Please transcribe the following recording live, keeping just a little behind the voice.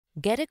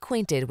Get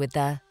acquainted with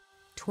the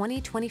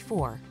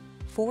 2024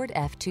 Ford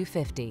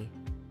F-250.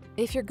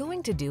 If you're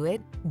going to do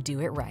it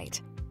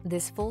right.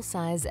 This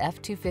full-size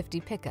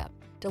F-250 pickup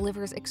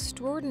delivers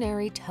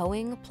extraordinary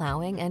towing,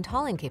 plowing, and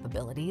hauling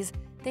capabilities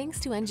thanks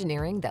to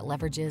engineering that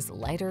leverages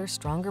lighter,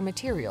 stronger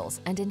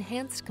materials and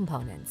enhanced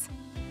components.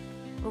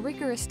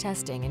 Rigorous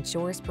testing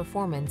ensures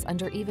performance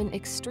under even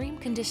extreme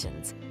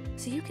conditions,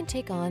 so you can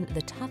take on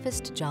the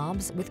toughest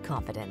jobs with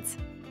confidence.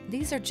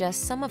 These are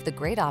just some of the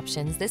great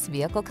options this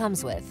vehicle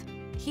comes with: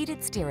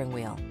 heated steering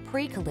wheel,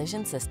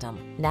 pre-collision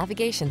system,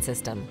 navigation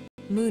system,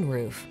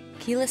 moonroof,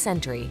 keyless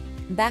entry,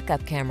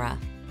 backup camera,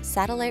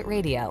 satellite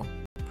radio,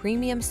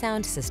 premium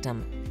sound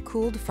system,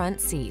 cooled front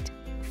seat,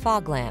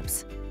 fog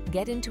lamps.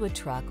 Get into a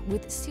truck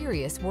with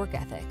serious work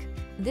ethic.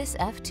 This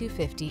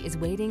F-250 is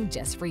waiting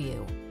just for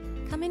you.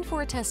 Come in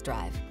for a test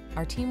drive.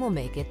 Our team will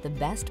make it the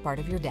best part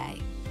of your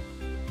day.